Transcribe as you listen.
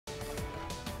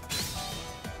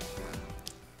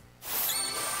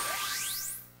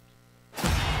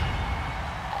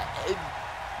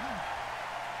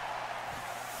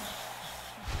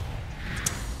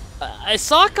I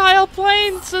saw Kyle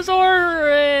playing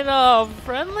Scizor in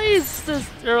friendlies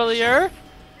earlier.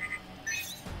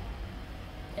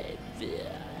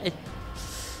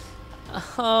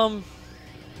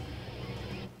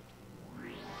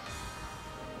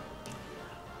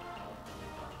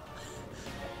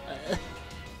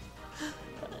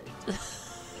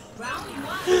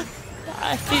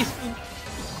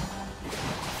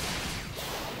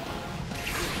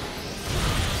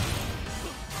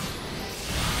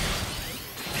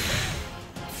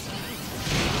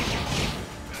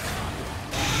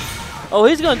 Oh,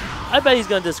 he's going. I bet he's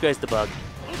going to disgrace the bug.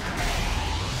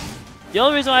 The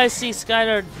only reason why I see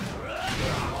Skynerd.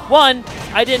 One,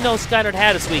 I didn't know Skynerd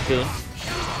had a Suicune.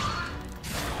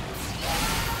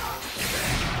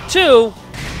 Two,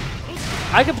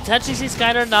 I could potentially see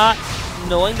Skynerd not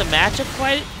knowing the matchup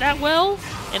quite that well,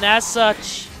 and as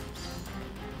such,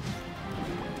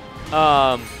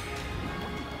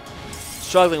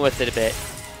 struggling with it a bit.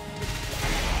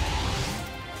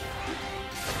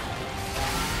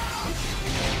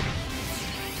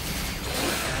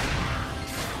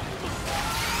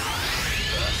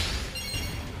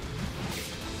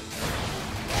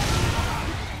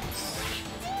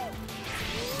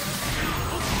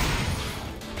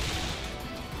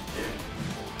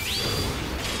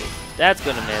 That's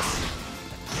gonna miss.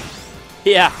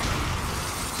 Yeah.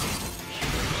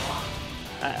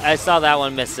 I saw that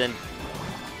one missing.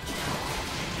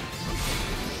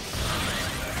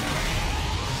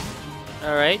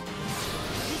 Alright.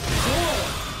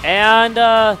 And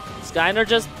Skynerd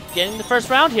just getting the first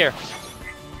round here.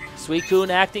 Suicune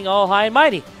acting all high and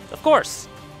mighty, of course.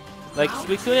 Like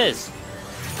Suicune is.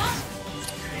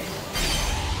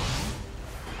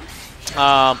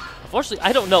 Unfortunately,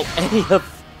 I don't know any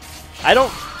of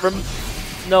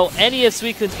know any of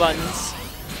Suicune's buttons.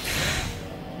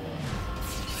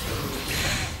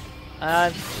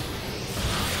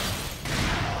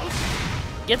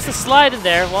 Gets the slide in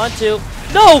there. 1, 2.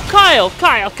 No, Kyle!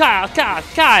 Kyle!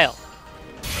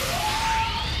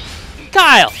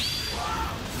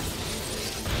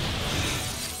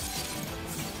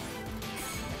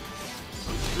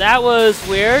 That was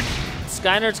weird.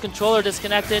 Skynerd's controller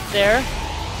disconnected there.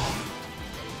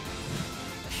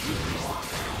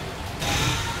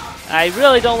 I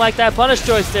really don't like that punish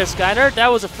choice there, Skynerd.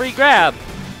 That was a free grab.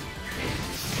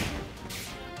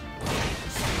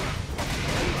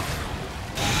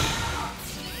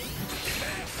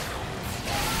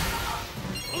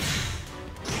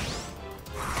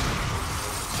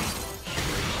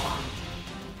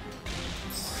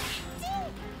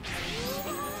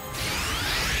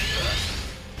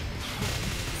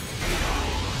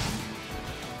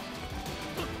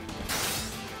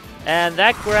 And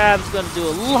that grab's going to do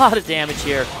a lot of damage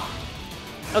here.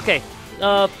 Okay,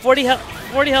 40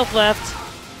 health left.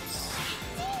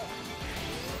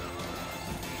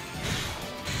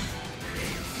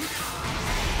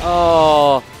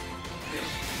 Oh.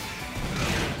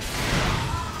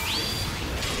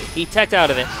 He teched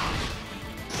out of it.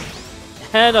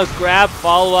 And a grab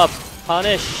follow-up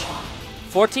punish.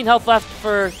 14 health left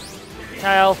for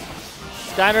Kyle.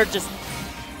 Skynerd just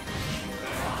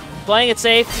playing it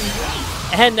safe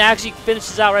and actually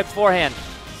finishes out right beforehand.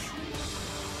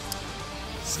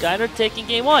 Skynerd taking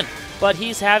game 1, but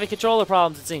he's having controller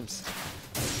problems, it seems.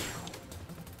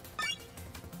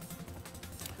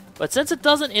 But since it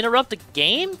doesn't interrupt the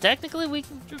game, technically we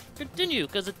can just continue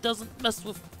because it doesn't mess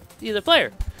with either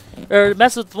player. Or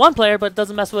mess with one player, but it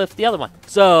doesn't mess with the other one.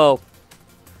 So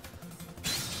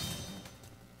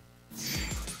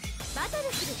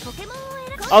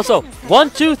also 1,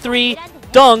 2, 3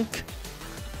 dunk,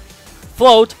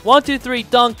 float, 1, 2, 3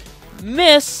 dunk,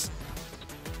 miss,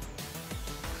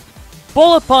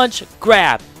 bullet punch,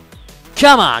 grab.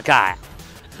 Come on, Kyle.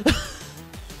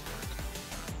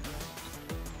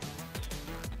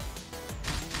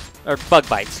 Or bug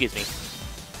bite, excuse me.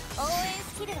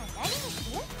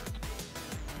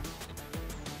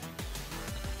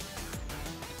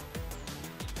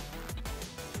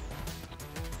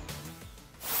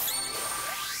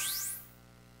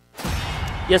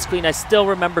 Yes, Queen, I still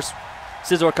remember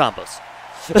Scizor combos.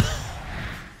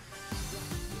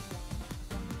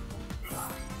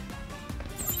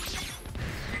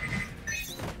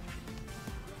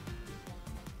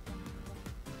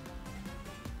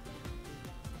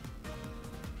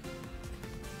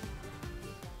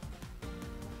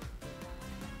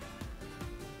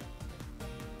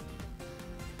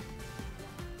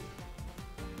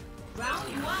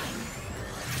 Round 1.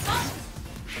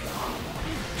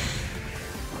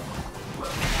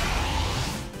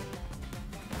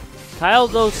 Kyle,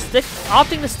 though,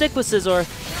 opting to stick with Scizor.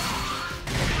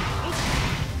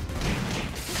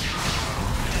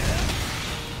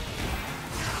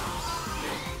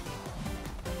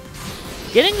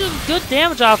 Getting good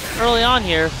damage off early on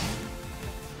here.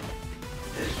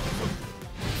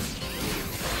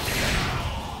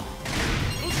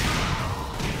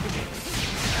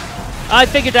 I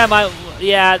figured that might,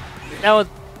 yeah, that was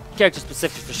character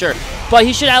specific for sure. But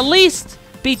he should at least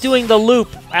be doing the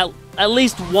loop at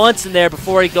least once in there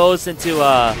before he goes into,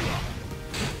 I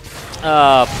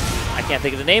can't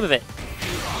think of the name of it.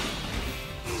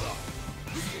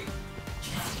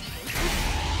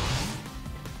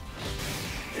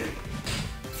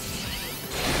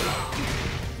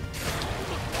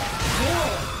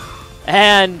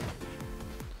 And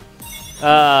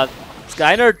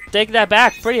Skynerd taking that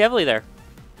back pretty heavily there.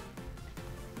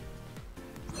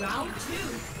 Round 2.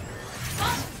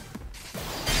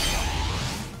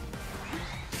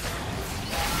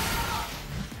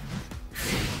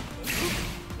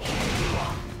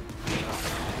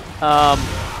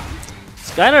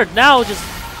 Skynerd now just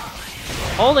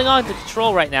holding on to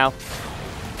control right now.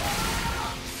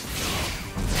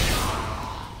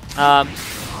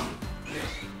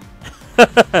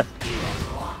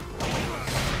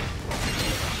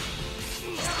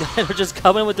 Skynerd just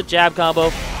coming with the jab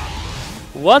combo.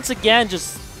 Once again,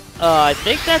 just I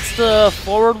think that's the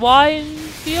forward Y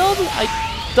field. I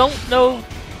don't know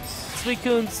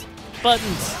Suicune's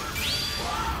buttons.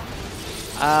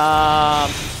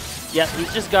 Yeah,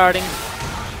 he's just guarding.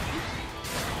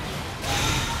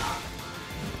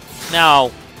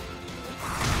 Now,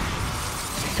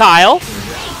 Kyle.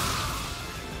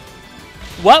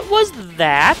 What was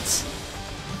that?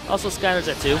 Also, Skynerd's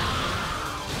at 2.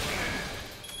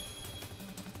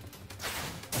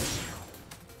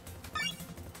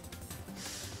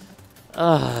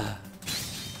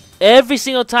 Every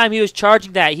single time he was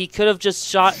charging that, he could have just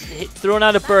thrown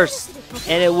out a burst,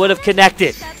 and it would have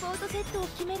connected.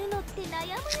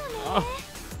 Oh.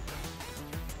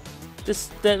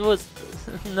 That was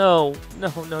no.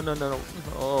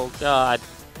 Oh God.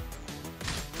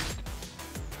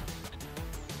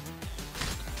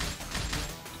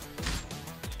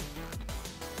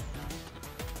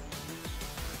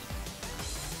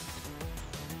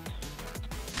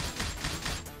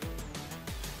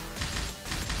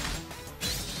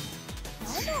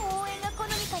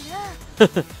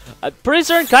 I'm pretty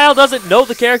certain Kyle doesn't know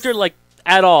the character, like,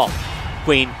 at all.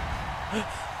 Queen.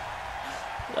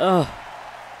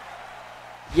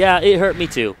 Yeah, it hurt me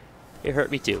too. It hurt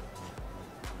me too.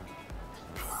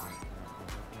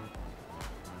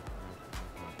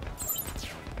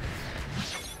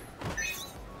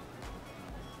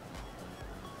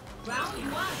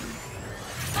 Round 1.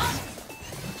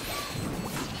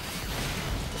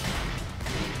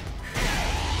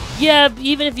 Yeah,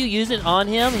 even if you use it on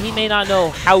him, he may not know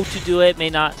how to do it,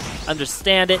 may not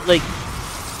understand it. Like,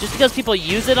 just because people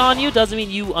use it on you doesn't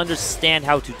mean you understand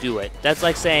how to do it. That's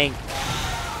like saying,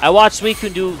 I watched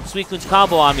Suicune do Suicune's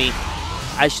combo on me.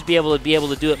 I should be able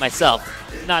to do it myself.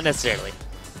 Not necessarily.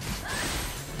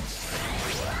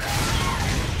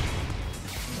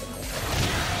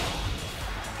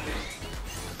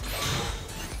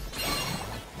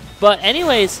 But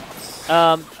anyways,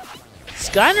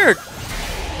 Skynerd,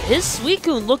 his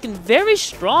Suicune looking very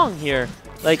strong here.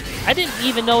 Like, I didn't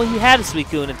even know he had a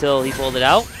Suicune until he pulled it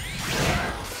out.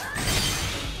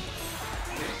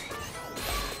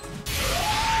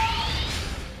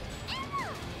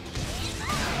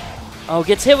 Oh,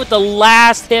 gets hit with the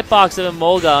last hitbox of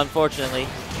Emolga, unfortunately.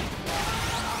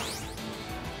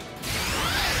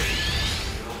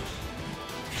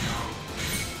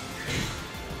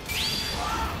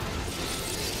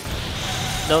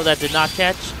 No, that did not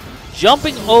catch.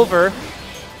 Jumping over.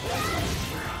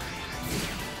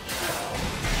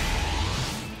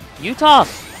 Utah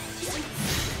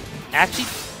actually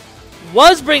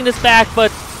was bringing this back,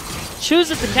 but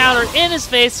chooses to counter in his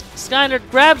face. Skynerd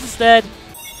grabs instead.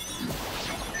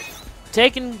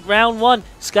 Taking round 1.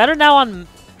 Skynerd now on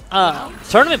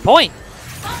tournament point.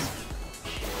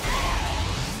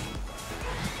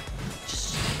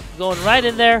 Just going right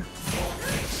in there.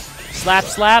 Slap,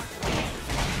 slap.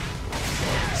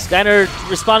 Skynerd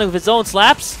responding with his own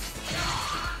slaps.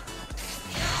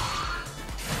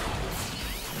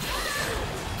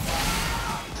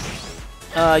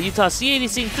 Utah C80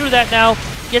 seeing through that now.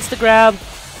 Gets the grab.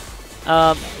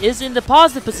 Is in the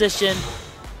positive position,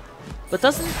 but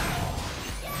doesn't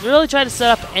really try to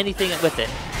set up anything with it.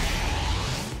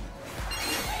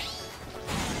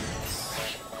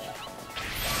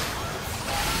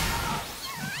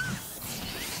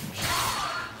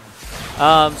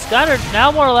 Skynerd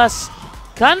now more or less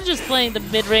kind of just playing the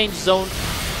mid-range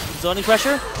zoning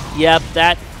pressure. Yep,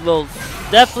 that will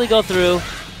definitely go through.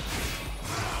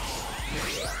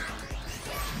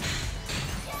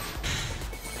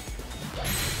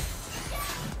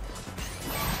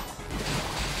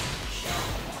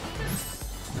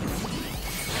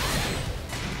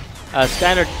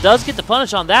 Skynerd does get the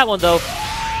punish on that one, though.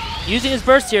 Using his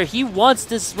burst here, he wants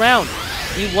this round.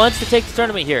 He wants to take the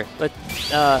tournament here. But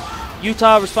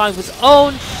Utah responds with his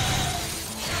own.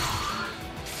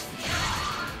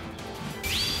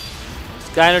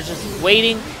 Skynerd just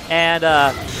waiting and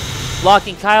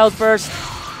blocking Kyle's burst.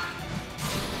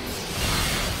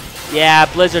 Yeah,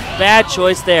 Blizzard, bad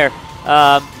choice there.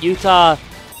 Utah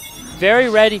very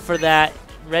ready for that.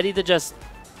 Ready to just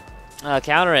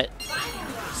counter it.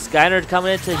 Skynerd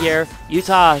coming into here.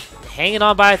 Utah hanging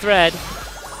on by a thread.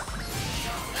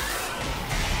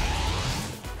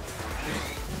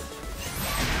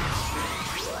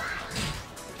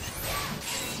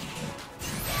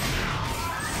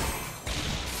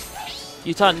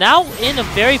 Utah now in a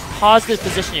very positive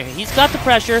position here. He's got the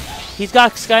pressure. He's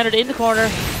got Skynerd in the corner.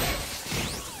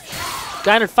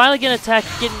 Skynerd finally getting attacked,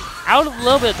 getting out of a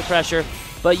little bit of the pressure,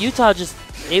 but Utah just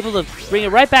able to bring it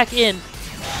right back in.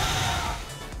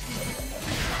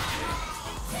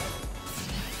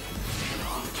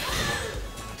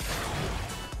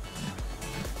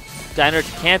 Skynerd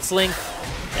canceling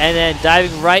and then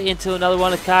diving right into another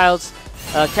one of Kyle's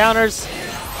counters.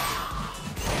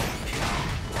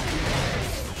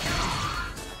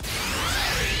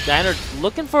 Skynerd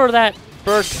looking for that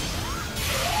burst,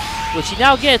 which he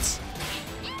now gets.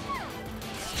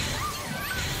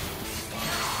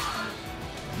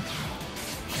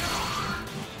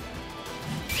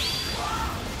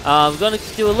 I'm going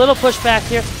to do a little pushback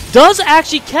here. Does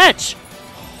actually catch.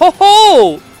 Ho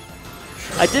ho!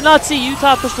 I did not see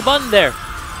Utah push the button there.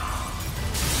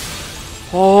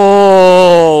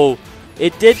 Oh!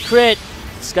 It did crit.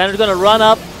 Skynerd's going to run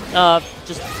up,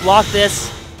 just block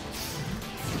this.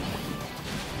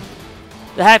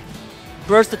 That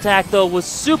burst attack, though, was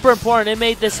super important. It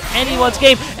made this anyone's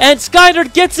game. And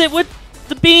Skynerd gets it with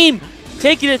the beam,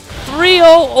 taking it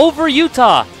 3-0 over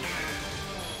Utah.